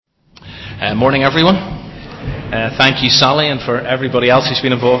Morning, everyone. Thank you, Sally, and for everybody else who's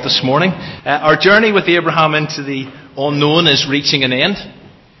been involved this morning. Our journey with Abraham into the unknown is reaching an end.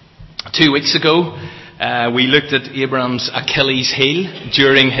 2 weeks ago, we looked at Abraham's Achilles heel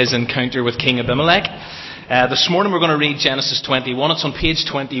during his encounter with King Abimelech. This morning we're going to read Genesis 21. It's on page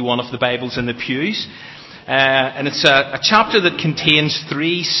 21 of the Bibles in the pews. And it's a chapter that contains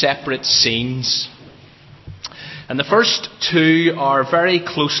 3 separate scenes. And the first 2 are very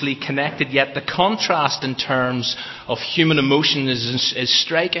closely connected, yet the contrast in terms of human emotion is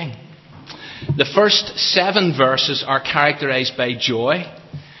striking. The first 7 verses are characterized by joy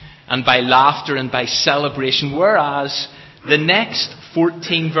and by laughter and by celebration, whereas the next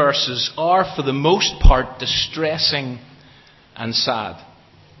 14 verses are for the most part distressing and sad.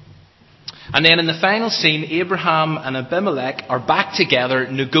 And then in the final scene, Abraham and Abimelech are back together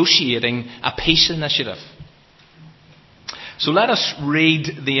negotiating a peace initiative. So let us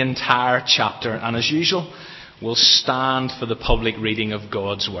read the entire chapter, and as usual, we'll stand for the public reading of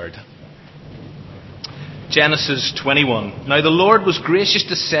God's Word. Genesis 21. Now the Lord was gracious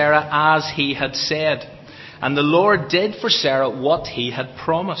to Sarah as he had said, and the Lord did for Sarah what he had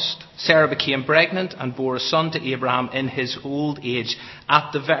promised. Sarah became pregnant and bore a son to Abraham in his old age,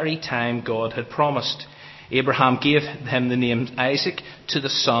 at the very time God had promised. Abraham gave him the name Isaac to the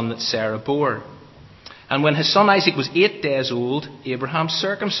son that Sarah bore. And when his son Isaac was 8 days old, Abraham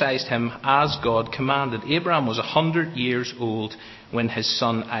circumcised him as God commanded. Abraham was 100 years old when his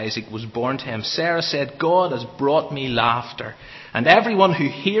son Isaac was born to him. Sarah said, God has brought me laughter, and everyone who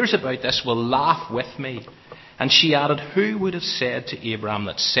hears about this will laugh with me. And she added, who would have said to Abraham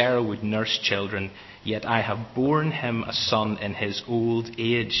that Sarah would nurse children, yet I have borne him a son in his old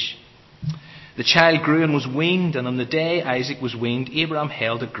age. The child grew and was weaned, and on the day Isaac was weaned, Abraham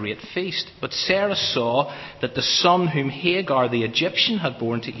held a great feast. But Sarah saw that the son whom Hagar the Egyptian had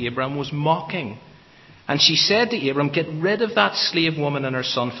borne to Abraham was mocking. And she said to Abraham, get rid of that slave woman and her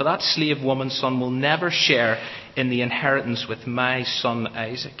son, for that slave woman's son will never share in the inheritance with my son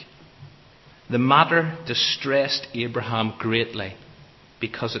Isaac. The matter distressed Abraham greatly,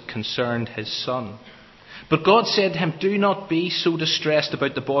 because it concerned his son. But God said to him, do not be so distressed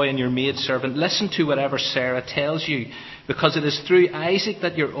about the boy and your maidservant. Listen to whatever Sarah tells you, because it is through Isaac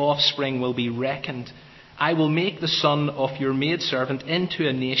that your offspring will be reckoned. I will make the son of your maidservant into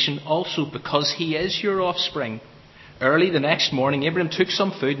a nation also, because he is your offspring. Early the next morning, Abraham took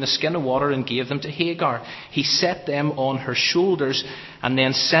some food and a skin of water and gave them to Hagar. He set them on her shoulders and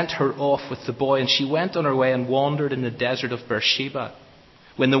then sent her off with the boy, and she went on her way and wandered in the desert of Beersheba.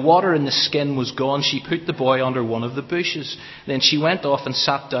 When the water in the skin was gone, she put the boy under one of the bushes. Then she went off and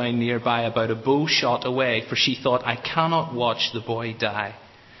sat down nearby, about a bow shot away, for she thought, I cannot watch the boy die.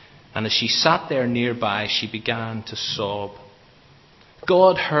 And as she sat there nearby, she began to sob.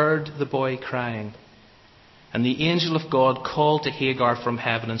 God heard the boy crying. And the angel of God called to Hagar from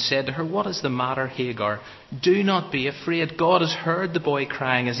heaven and said to her, what is the matter, Hagar? Do not be afraid. God has heard the boy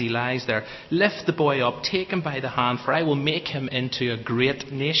crying as he lies there. Lift the boy up, take him by the hand, for I will make him into a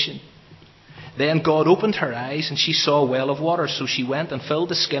great nation. Then God opened her eyes, and she saw a well of water. So she went and filled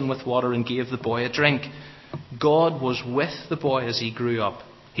the skin with water and gave the boy a drink. God was with the boy as he grew up.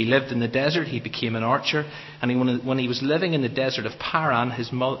 He lived in the desert, he became an archer, and when he was living in the desert of Paran,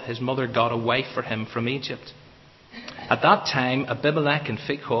 his mother got a wife for him from Egypt. At that time, Abimelech and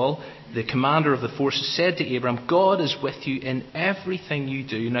Phicol, the commander of the forces, said to Abraham, God is with you in everything you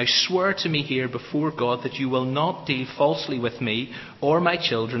do. Now swear to me here before God that you will not deal falsely with me, or my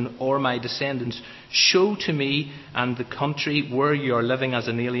children, or my descendants. Show to me and the country where you are living as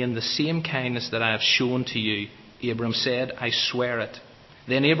an alien the same kindness that I have shown to you. Abraham said, I swear it.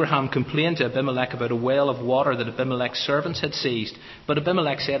 Then Abraham complained to Abimelech about a well of water that Abimelech's servants had seized. But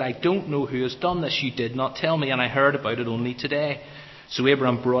Abimelech said, I don't know who has done this. You did not tell me, and I heard about it only today. So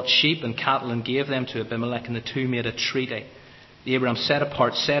Abraham brought sheep and cattle and gave them to Abimelech, and the two made a treaty. Abraham set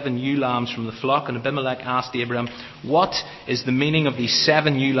apart 7 ewe lambs from the flock, and Abimelech asked Abraham, what is the meaning of these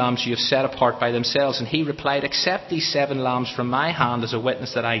 7 ewe lambs you have set apart by themselves? And he replied, accept these 7 lambs from my hand as a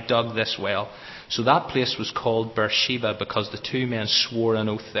witness that I dug this well. So that place was called Beersheba, because the 2 men swore an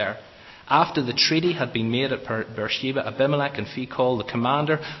oath there. After the treaty had been made at Beersheba, Abimelech and Phicol, the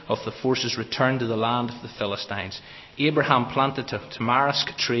commander of the forces, returned to the land of the Philistines. Abraham planted a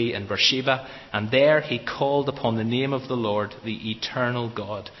tamarisk tree in Beersheba, and there he called upon the name of the Lord, the eternal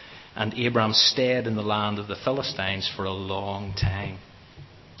God. And Abraham stayed in the land of the Philistines for a long time.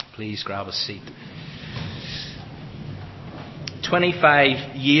 Please grab a seat.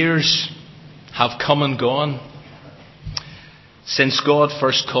 25 years have come and gone Since God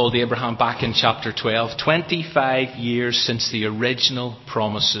first called Abraham back in chapter 12, 25 years since the original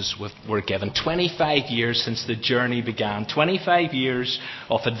promises were given. 25 years since the journey began. 25 years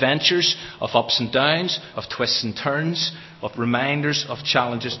of adventures, of ups and downs, of twists and turns, of reminders, of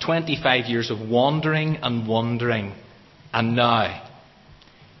challenges. 25 years of wandering and wondering. And now,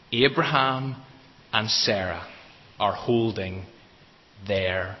 Abraham and Sarah are holding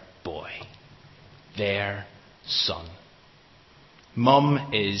their boy, their son.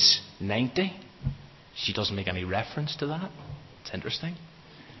 Mum is 90. She doesn't make any reference to that. It's interesting.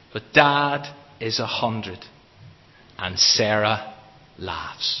 But Dad is 100. And Sarah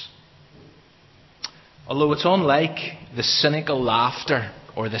laughs. Although it's unlike the cynical laughter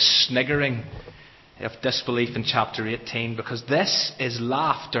or the sniggering of disbelief in chapter 18, because this is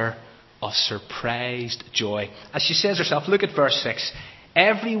laughter of surprised joy. As she says herself, look at verse 6.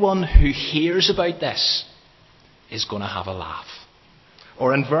 Everyone who hears about this is going to have a laugh.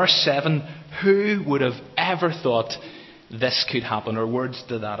 Or in verse 7, who would have ever thought this could happen? Or words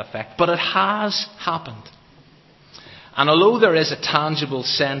to that effect. But it has happened. And although there is a tangible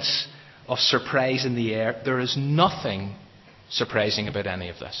sense of surprise in the air, there is nothing surprising about any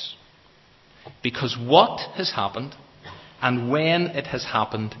of this. Because what has happened, and when it has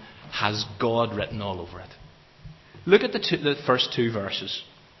happened, has God written all over it. Look at the first two verses.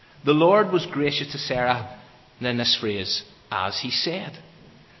 The Lord was gracious to Sarah, and then this phrase, as he said.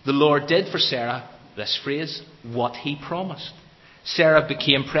 The Lord did for Sarah, this phrase, what he promised. Sarah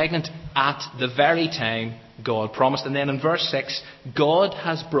became pregnant at the very time God promised. And then in verse 6, God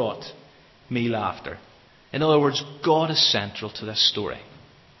has brought me laughter. In other words, God is central to this story.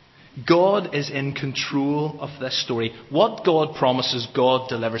 God is in control of this story. What God promises, God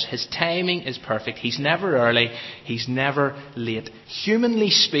delivers. His timing is perfect. He's never early. He's never late.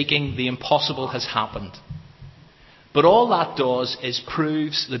 Humanly speaking, the impossible has happened. But all that does is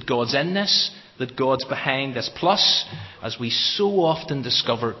proves that God's in this, that God's behind this. Plus, as we so often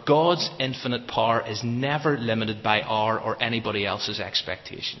discover, God's infinite power is never limited by our or anybody else's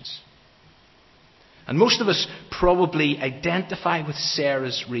expectations. And most of us probably identify with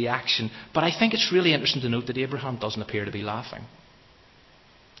Sarah's reaction, but I think it's really interesting to note that Abraham doesn't appear to be laughing.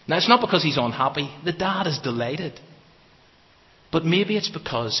 Now, it's not because he's unhappy. The dad is delighted. But maybe it's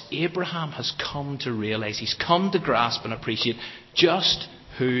because Abraham has come to realize, he's come to grasp and appreciate just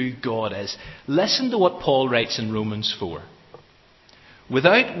who God is. Listen to what Paul writes in Romans 4.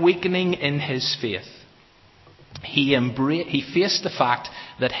 Without weakening in his faith, he faced the fact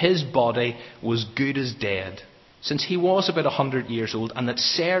that his body was good as dead, since he was about 100 years old, and that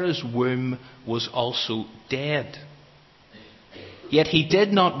Sarah's womb was also dead. Yet he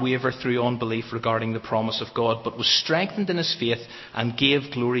did not waver through unbelief regarding the promise of God, but was strengthened in his faith and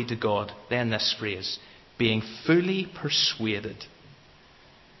gave glory to God. Then this phrase, being fully persuaded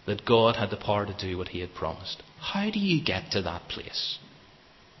that God had the power to do what he had promised. How do you get to that place?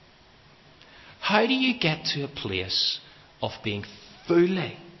 How do you get to a place of being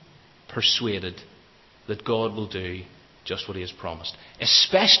fully persuaded that God will do just what he has promised?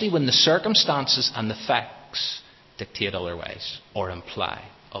 Especially when the circumstances and the facts dictate otherwise or imply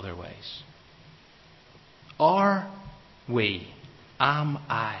otherwise. Am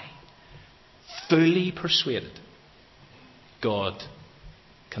I fully persuaded God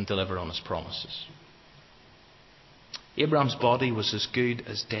can deliver on his promises? Abraham's body was as good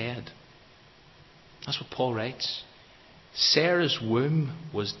as dead. That's what Paul writes. Sarah's womb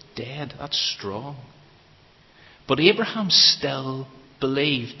was dead. That's strong. But Abraham still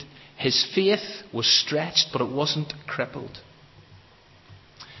believed. His faith was stretched, but it wasn't crippled.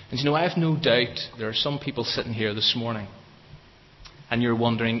 And you know, I have no doubt there are some people sitting here this morning and you're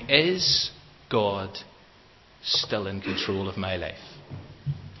wondering, is God still in control of my life?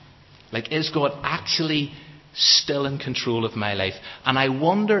 Like, is God actually still in control of my life? And I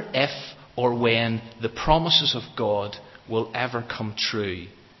wonder if or when the promises of God will ever come true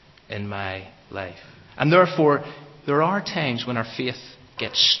in my life. And therefore, there are times when our faith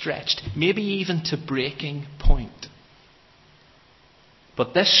gets stretched, maybe even to breaking point.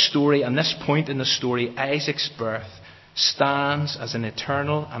 But this story and this point in the story, Isaac's birth, stands as an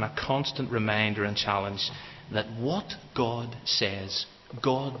eternal and a constant reminder and challenge that what God says,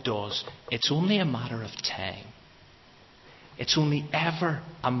 God does. It's only a matter of time. It's only ever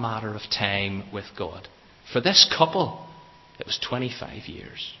a matter of time with God. For this couple, it was 25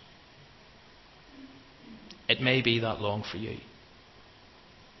 years. It may be that long for you.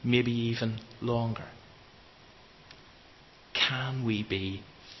 Maybe even longer. Can we be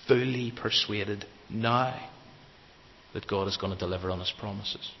fully persuaded now that God is going to deliver on his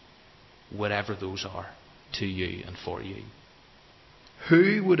promises? Whatever those are to you and for you.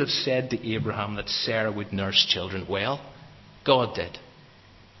 Who would have said to Abraham that Sarah would nurse children? Well, God did.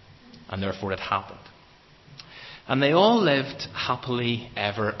 And therefore it happened. And they all lived happily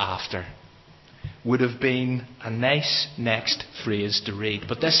ever after. Would have been a nice next phrase to read.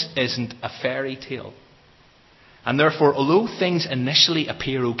 But this isn't a fairy tale. And therefore, although things initially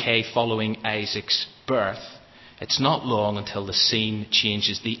appear okay following Isaac's birth, it's not long until the scene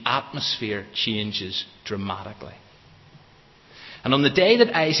changes. The atmosphere changes dramatically. And on the day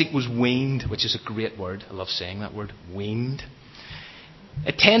that Isaac was weaned, which is a great word, I love saying that word, weaned,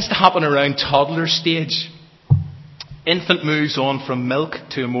 it tends to happen around toddler stage. Infant moves on from milk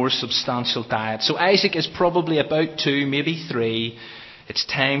to a more substantial diet. So Isaac is probably about 2, maybe 3. It's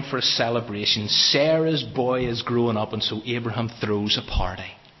time for a celebration. Sarah's boy is growing up, and so Abraham throws a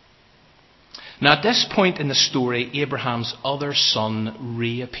party. Now at this point in the story, Abraham's other son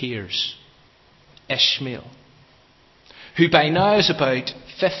reappears, Ishmael, who by now is about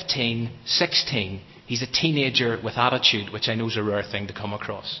 15, 16. He's a teenager with attitude, which I know is a rare thing to come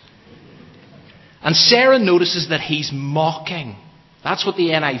across. And Sarah notices that he's mocking. That's what the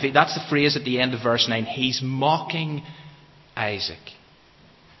NIV, that's the phrase at the end of verse 9. He's mocking Isaac.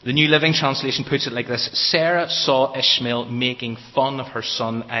 The New Living Translation puts it like this. Sarah saw Ishmael making fun of her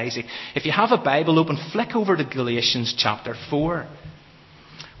son Isaac. If you have a Bible open, flick over to Galatians chapter 4,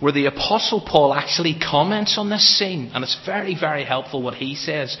 where the Apostle Paul actually comments on this scene. And it's very, very helpful what he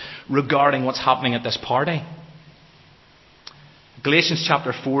says regarding what's happening at this party. Galatians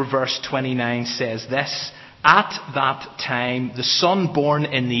chapter 4 verse 29 says this. At that time, the son born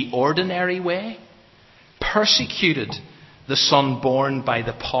in the ordinary way persecuted the son born by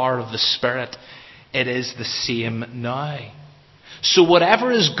the power of the Spirit. It is the same now. So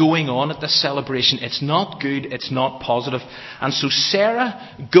whatever is going on at this celebration, it's not good, it's not positive. And so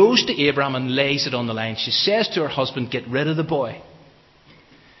Sarah goes to Abraham and lays it on the line. She says to her husband, get rid of the boy.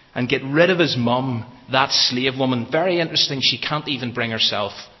 And get rid of his mum, that slave woman. Very interesting, she can't even bring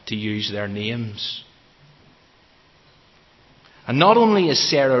herself to use their names. And not only is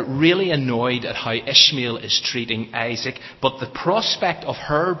Sarah really annoyed at how Ishmael is treating Isaac, but the prospect of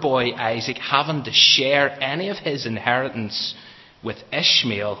her boy Isaac having to share any of his inheritance with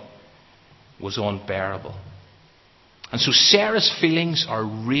Ishmael was unbearable. And so Sarah's feelings are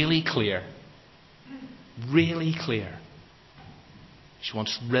really clear. Really clear. She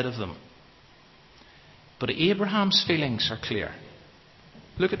wants rid of them. But Abraham's feelings are clear.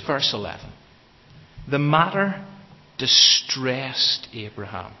 Look at verse 11. The matter distressed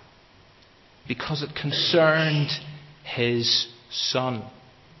Abraham because it concerned his son.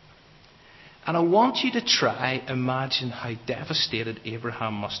 And I want you to try imagine how devastated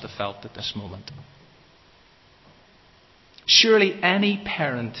Abraham must have felt at this moment. Surely any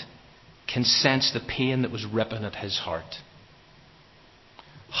parent can sense the pain that was ripping at his heart.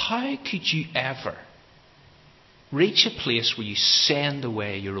 How could you ever reach a place where you send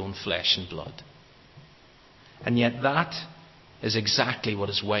away your own flesh and blood? And yet that is exactly what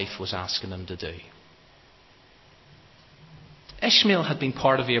his wife was asking him to do. Ishmael had been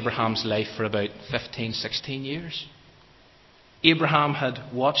part of Abraham's life for about 15, 16 years. Abraham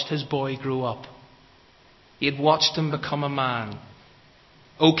had watched his boy grow up. He had watched him become a man.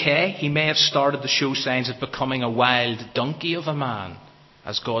 Okay, he may have started to show signs of becoming a wild donkey of a man,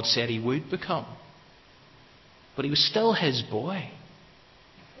 as God said he would become. But he was still his boy.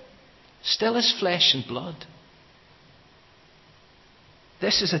 Still his flesh and blood.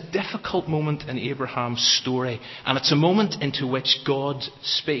 This is a difficult moment in Abraham's story, and it's a moment into which God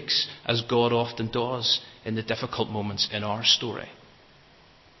speaks, as God often does in the difficult moments in our story.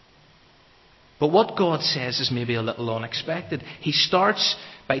 But what God says is maybe a little unexpected. He starts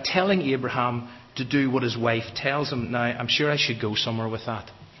by telling Abraham to do what his wife tells him. Now, I'm sure I should go somewhere with that.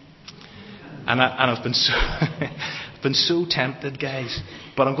 And I've been so, been so tempted, guys,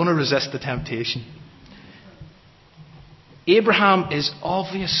 but I'm going to resist the temptation. Abraham is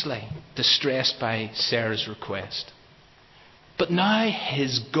obviously distressed by Sarah's request. But now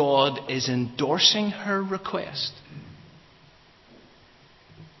his God is endorsing her request.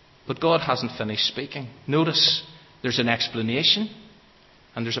 But God hasn't finished speaking. Notice there's an explanation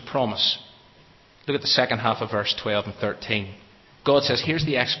and there's a promise. Look at the second half of verse 12 and 13. God says, here's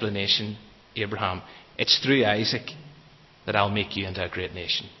the explanation, Abraham. It's through Isaac that I'll make you into a great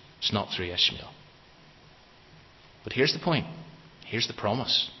nation. It's not through Ishmael. But here's the point. Here's the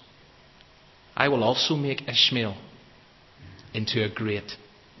promise. I will also make Ishmael into a great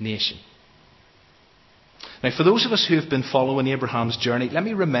nation. Now, for those of us who have been following Abraham's journey, let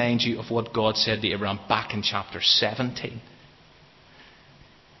me remind you of what God said to Abraham back in chapter 17.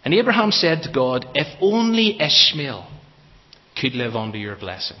 And Abraham said to God, if only Ishmael could live under your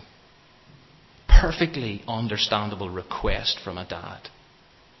blessing. Perfectly understandable request from a dad.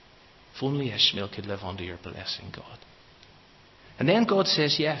 If only Ishmael could live under your blessing, God. And then God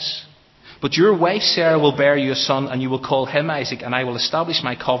says yes. But your wife Sarah will bear you a son, and you will call him Isaac, and I will establish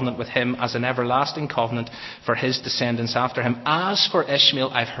my covenant with him as an everlasting covenant for his descendants after him. As for Ishmael,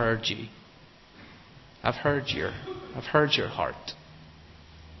 I've heard you. I've heard your heart.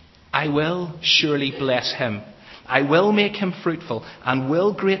 I will surely bless him. I will make him fruitful and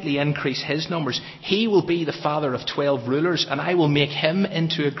will greatly increase his numbers. He will be the father of 12 rulers, and I will make him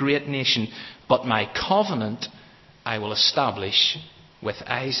into a great nation. But my covenant I will establish with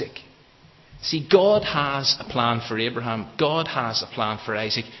Isaac. See, God has a plan for Abraham. God has a plan for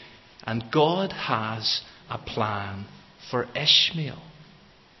Isaac. And God has a plan for Ishmael.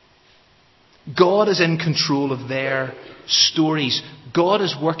 God is in control of their stories. God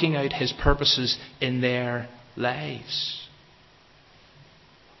is working out his purposes in their lives.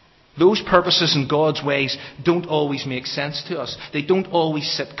 Those purposes and God's ways don't always make sense to us. They don't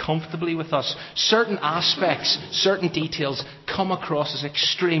always sit comfortably with us. Certain aspects, certain details come across as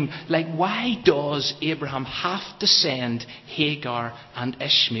extreme. Like, why does Abraham have to send Hagar and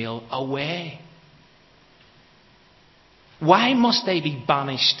Ishmael away? Why must they be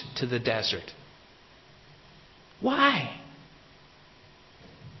banished to the desert? Why?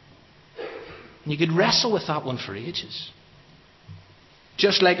 And you could wrestle with that one for ages.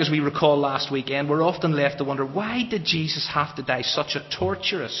 Just like as we recall last weekend, we're often left to wonder, why did Jesus have to die such a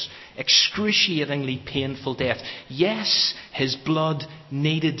torturous, excruciatingly painful death? Yes, his blood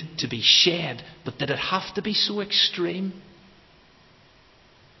needed to be shed, but did it have to be so extreme?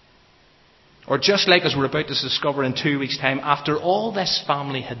 Or just like as we're about to discover in 2 weeks' time, after all this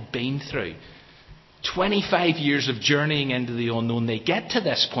family had been through, 25 years of journeying into the unknown, they get to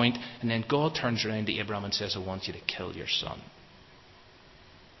this point, and then God turns around to Abraham and says, I want you to kill your son.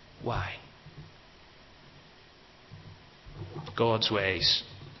 Why? God's ways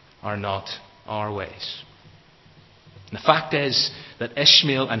are not our ways. And the fact is that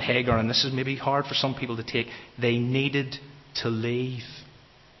Ishmael and Hagar, and this is maybe hard for some people to take, they needed to leave.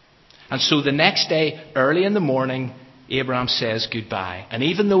 And so the next day, early in the morning, Abraham says goodbye. And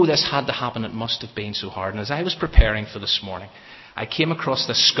even though this had to happen, it must have been so hard. And as I was preparing for this morning, I came across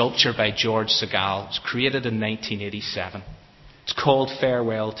this sculpture by George Segal. It was created in 1987. It's called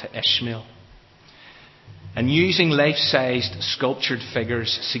Farewell to Ishmael. And using life-sized sculptured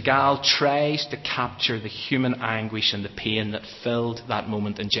figures, Segal tries to capture the human anguish and the pain that filled that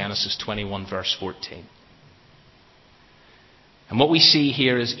moment in Genesis 21 verse 14. And what we see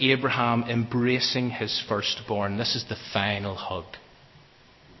here is Abraham embracing his firstborn. This is the final hug.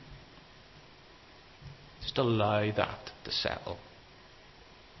 Just allow that to settle.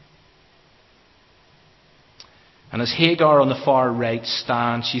 And as Hagar on the far right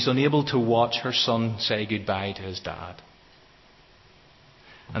stands, she's unable to watch her son say goodbye to his dad.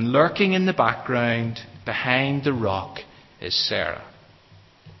 And lurking in the background, behind the rock, is Sarah.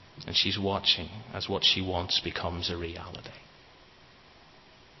 And she's watching as what she wants becomes a reality.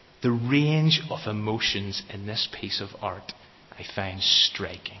 The range of emotions in this piece of art I find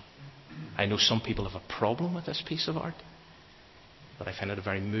striking. I know some people have a problem with this piece of art, but I find it a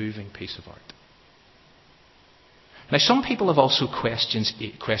very moving piece of art. Now, some people have also questioned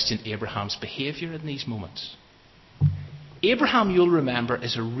Abraham's behaviour in these moments. Abraham, you'll remember,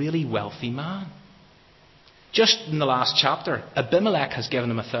 is a really wealthy man. Just in the last chapter, Abimelech has given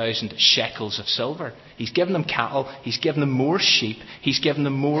him 1,000 shekels of silver. He's given them cattle. He's given them more sheep. He's given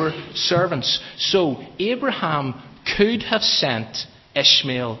them more servants. So Abraham could have sent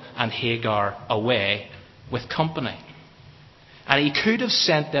Ishmael and Hagar away with company. And he could have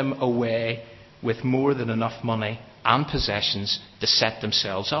sent them away with more than enough money and possessions to set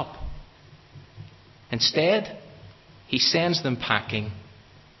themselves up. Instead, he sends them packing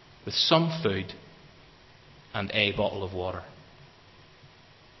with some food and a bottle of water.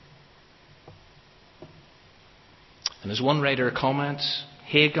 And as one writer comments,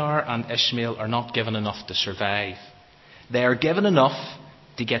 Hagar and Ishmael are not given enough to survive. They are given enough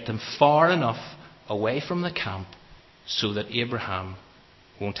to get them far enough away from the camp so that Abraham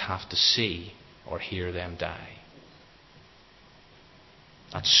won't have to see or hear them die.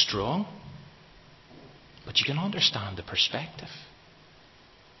 That's strong, but you can understand the perspective.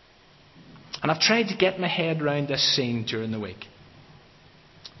 And I've tried to get my head around this scene during the week.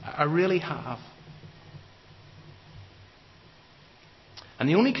 I really have. And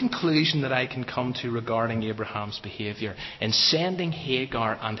the only conclusion that I can come to regarding Abraham's behaviour in sending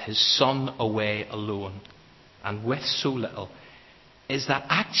Hagar and his son away alone and with so little is that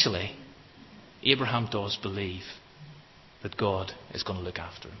actually Abraham does believe. that God is going to look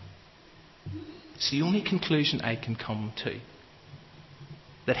after him. It's the only conclusion I can come to.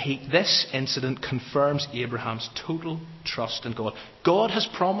 That this incident confirms Abraham's total trust in God. God has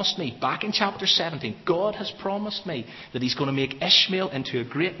promised me, back in chapter 17, God has promised me that he's going to make Ishmael into a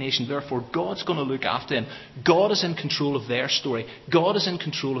great nation. Therefore, God's going to look after him. God is in control of their story. God is in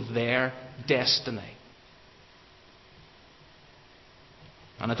control of their destiny.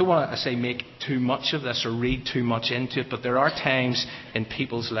 And I don't want to make too much of this or read too much into it, but there are times in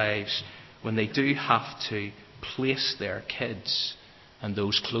people's lives when they do have to place their kids and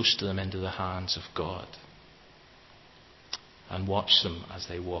those close to them into the hands of God and watch them as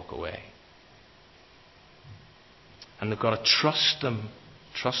they walk away. And they've got to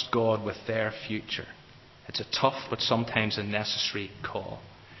trust God with their future. It's a tough but sometimes a necessary call.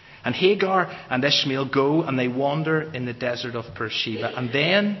 And Hagar and Ishmael go and they wander in the desert of Beersheba. And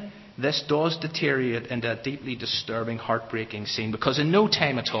then this does deteriorate into a deeply disturbing, heartbreaking scene, because in no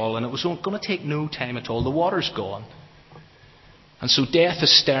time at all, and it was going to take no time at all, the water's gone. And so death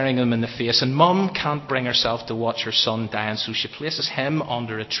is staring them in the face, and Mum can't bring herself to watch her son die, and so she places him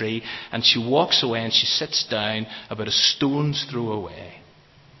under a tree, and she walks away and she sits down about a stone's throw away.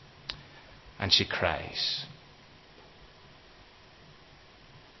 And she cries.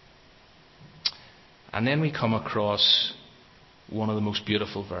 And then we come across one of the most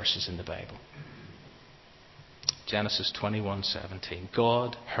beautiful verses in the Bible. Genesis 21:17.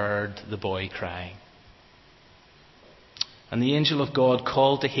 God heard the boy crying. And the angel of God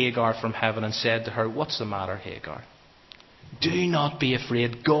called to Hagar from heaven and said to her, "What's the matter, Hagar? Do not be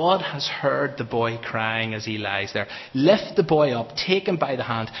afraid. God has heard the boy crying as he lies there. Lift the boy up, take him by the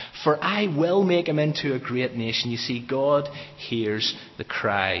hand, for I will make him into a great nation." You see, God hears the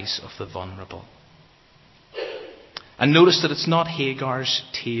cries of the vulnerable. And notice that it's not Hagar's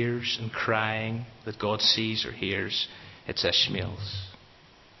tears and crying that God sees or hears. It's Ishmael's.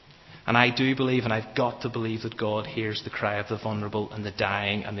 And I do believe, and I've got to believe, that God hears the cry of the vulnerable and the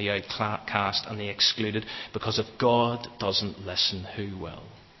dying and the outcast and the excluded. Because if God doesn't listen, who will?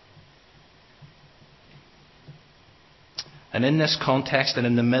 And in this context, and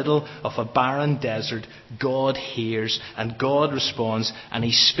in the middle of a barren desert, God hears and God responds, and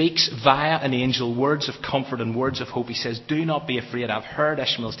he speaks via an angel words of comfort and words of hope. He says, "Do not be afraid. I've heard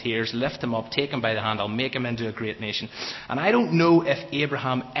Ishmael's tears. Lift him up, take him by the hand. I'll make him into a great nation." And I don't know if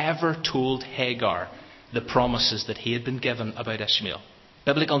Abraham ever told Hagar the promises that he had been given about Ishmael.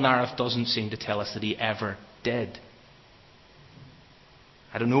 Biblical narrative doesn't seem to tell us that he ever did.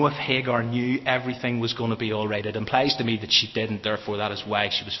 I don't know if Hagar knew everything was going to be all right. It implies to me that she didn't. Therefore, that is why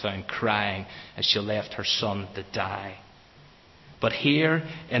she was found crying as she left her son to die. But here,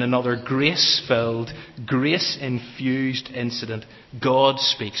 in another grace-filled, grace-infused incident, God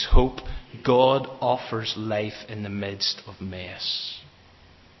speaks hope. God offers life in the midst of mess.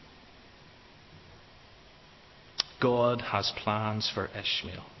 God has plans for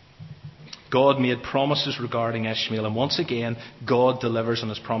Ishmael. God made promises regarding Ishmael, and once again, God delivers on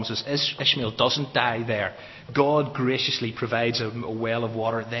his promises. Ishmael doesn't die there. God graciously provides a well of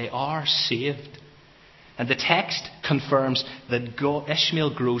water. They are saved. And the text confirms that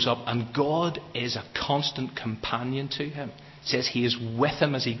Ishmael grows up, and God is a constant companion to him. It says he is with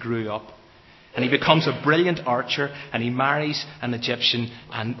him as he grew up. And he becomes a brilliant archer, and he marries an Egyptian,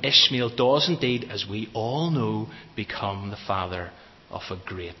 and Ishmael does indeed, as we all know, become the father of a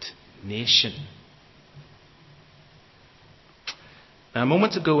great nation. Now, a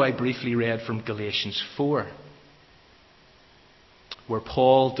moment ago I briefly read from Galatians 4, where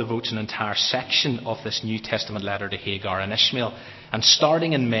Paul devotes an entire section of this New Testament letter to Hagar and Ishmael. And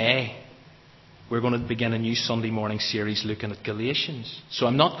starting in May, we're going to begin a new Sunday morning series looking at Galatians. So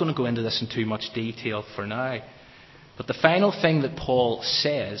I'm not going to go into this in too much detail for now. But the final thing that Paul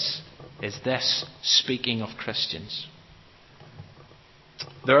says is this, speaking of Christians.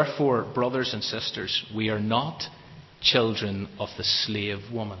 "Therefore, brothers and sisters, we are not children of the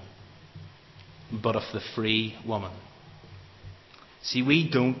slave woman, but of the free woman." See, we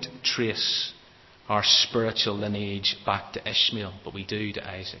don't trace our spiritual lineage back to Ishmael, but we do to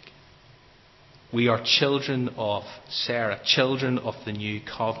Isaac. We are children of Sarah, children of the new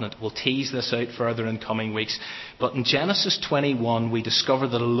covenant. We'll tease this out further in coming weeks. But in Genesis 21, we discover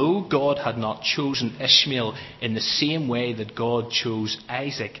that although God had not chosen Ishmael in the same way that God chose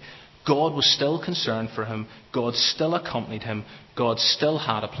Isaac, God was still concerned for him. God still accompanied him. God still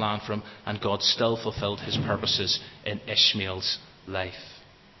had a plan for him. And God still fulfilled his purposes in Ishmael's life.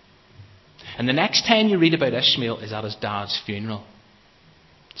 And the next time you read about Ishmael is at his dad's funeral.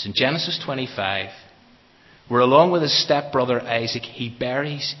 It's in Genesis 25, where along with his stepbrother Isaac, he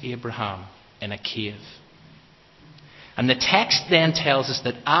buries Abraham in a cave. And the text then tells us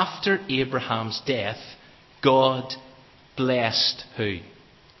that after Abraham's death, God blessed who?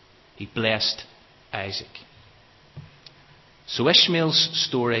 He blessed Isaac. So Ishmael's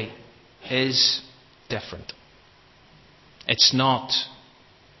story is different. It's not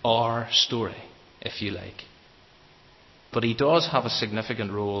our story, if you like. But he does have a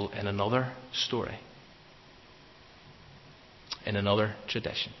significant role in another story, in another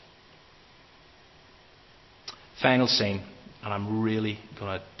tradition. Final scene, and I'm really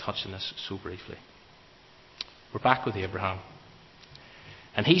going to touch on this so briefly. We're back with Abraham.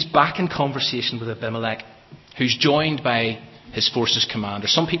 And he's back in conversation with Abimelech, who's joined by his forces commander.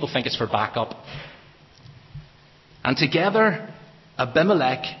 Some people think it's for backup. And together,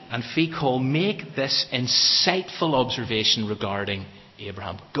 Abimelech and Phicol make this insightful observation regarding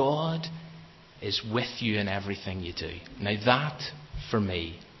Abraham. God is with you in everything you do. Now that, for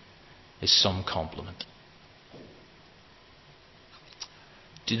me, is some compliment.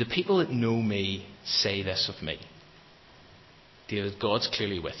 Do the people that know me say this of me? David, God's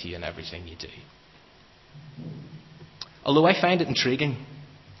clearly with you in everything you do. Although I find it intriguing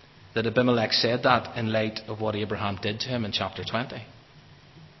that Abimelech said that in light of what Abraham did to him in chapter 20.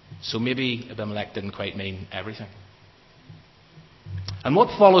 So maybe Abimelech didn't quite mean everything. And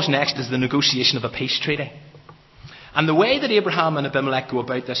what follows next is the negotiation of a peace treaty. And the way that Abraham and Abimelech go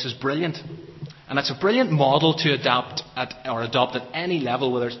about this is brilliant. And it's a brilliant model to adopt at any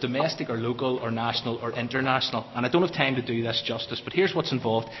level, whether it's domestic or local or national or international. And I don't have time to do this justice, but here's what's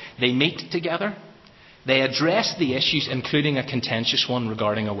involved. They meet together. They address the issues, including a contentious one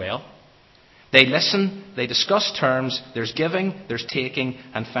regarding a well. They listen, they discuss terms, there's giving, there's taking,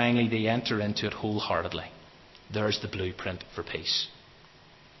 and finally they enter into it wholeheartedly. There's the blueprint for peace.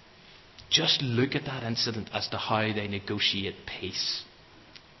 Just look at that incident as to how they negotiate peace.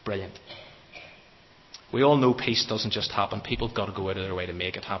 Brilliant. We all know peace doesn't just happen. People have got to go out of their way to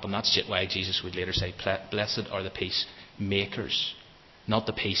make it happen. That's why Jesus would later say, blessed are the peace makers, not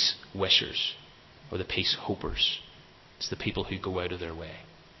the peace wishers or the peace hopers. It's the people who go out of their way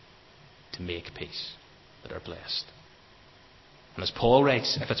to make peace that are blessed. And as Paul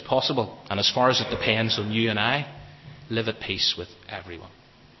writes, if it's possible, and as far as it depends on you and I, live at peace with everyone.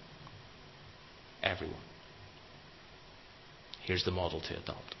 Everyone. Here's the model to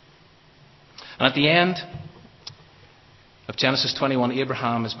adopt. And at the end of Genesis 21,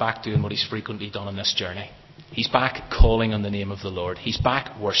 Abraham is back doing what he's frequently done on this journey. He's back calling on the name of the Lord. He's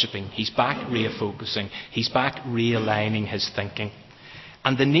back worshipping. He's back refocusing. He's back realigning his thinking.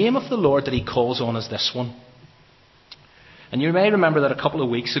 And the name of the Lord that he calls on is this one. And you may remember that a couple of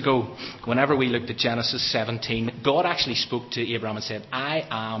weeks ago, whenever we looked at Genesis 17, God actually spoke to Abraham and said, I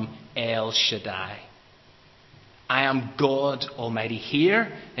am El Shaddai. I am God Almighty.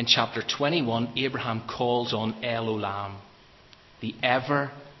 Here in chapter 21, Abraham calls on El Olam, the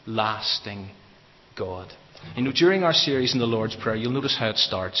everlasting God. You know, during our series in the Lord's Prayer, you'll notice how it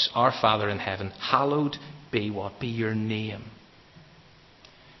starts. Our Father in heaven, hallowed be what? Be your name.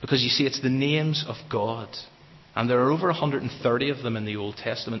 Because you see, it's the names of God. And there are over 130 of them in the Old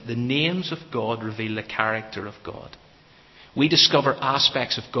Testament. The names of God reveal the character of God. We discover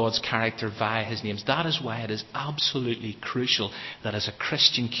aspects of God's character via his names. That is why it is absolutely crucial that as a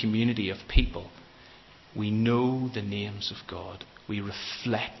Christian community of people, we know the names of God. We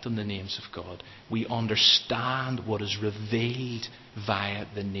reflect on the names of God. We understand what is revealed via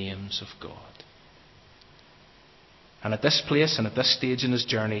the names of God. And at this place and at this stage in his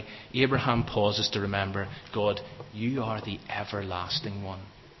journey, Abraham pauses to remember, God, you are the everlasting one.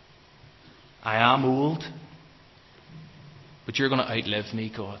 I am old, but you're going to outlive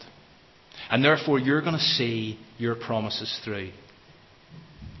me, God. And therefore you're going to see your promises through.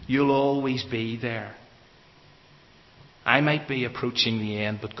 You'll always be there. I might be approaching the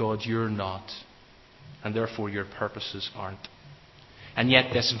end, but God, you're not. And therefore your purposes aren't. And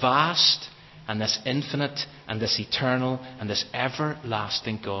yet this vast and this infinite and this eternal and this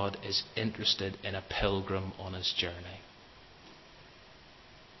everlasting God is interested in a pilgrim on his journey.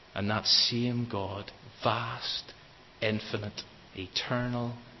 And that same God, vast, infinite,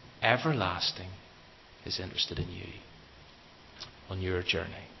 eternal, everlasting, is interested in you on your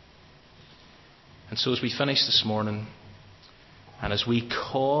journey. And so as we finish this morning, and as we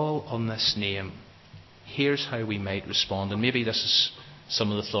call on this name, here's how we might respond. And maybe this is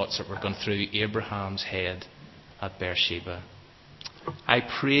some of the thoughts that were going through Abraham's head at Beersheba. I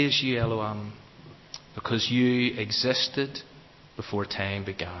praise you, Elohim, because you existed before time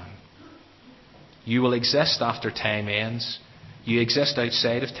began. You will exist after time ends. You exist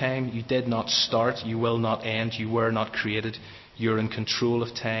outside of time. You did not start. You will not end. You were not created. You're in control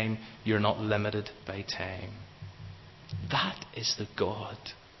of time. You're not limited by time. That is the God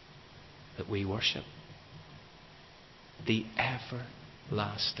that we worship. The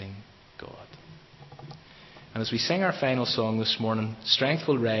everlasting God. And as we sing our final song this morning, strength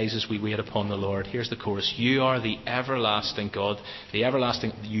will rise as we wait upon the Lord. Here's the chorus. You are the everlasting God, the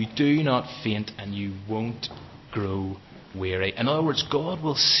everlasting. You do not faint and you won't grow weary. In other words, God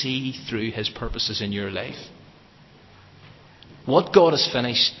will see through His purposes in your life. What God has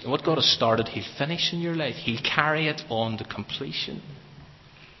finished, what God has started, He'll finish in your life. He'll carry it on to completion.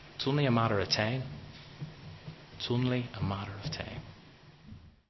 It's only a matter of time. It's only a matter of time.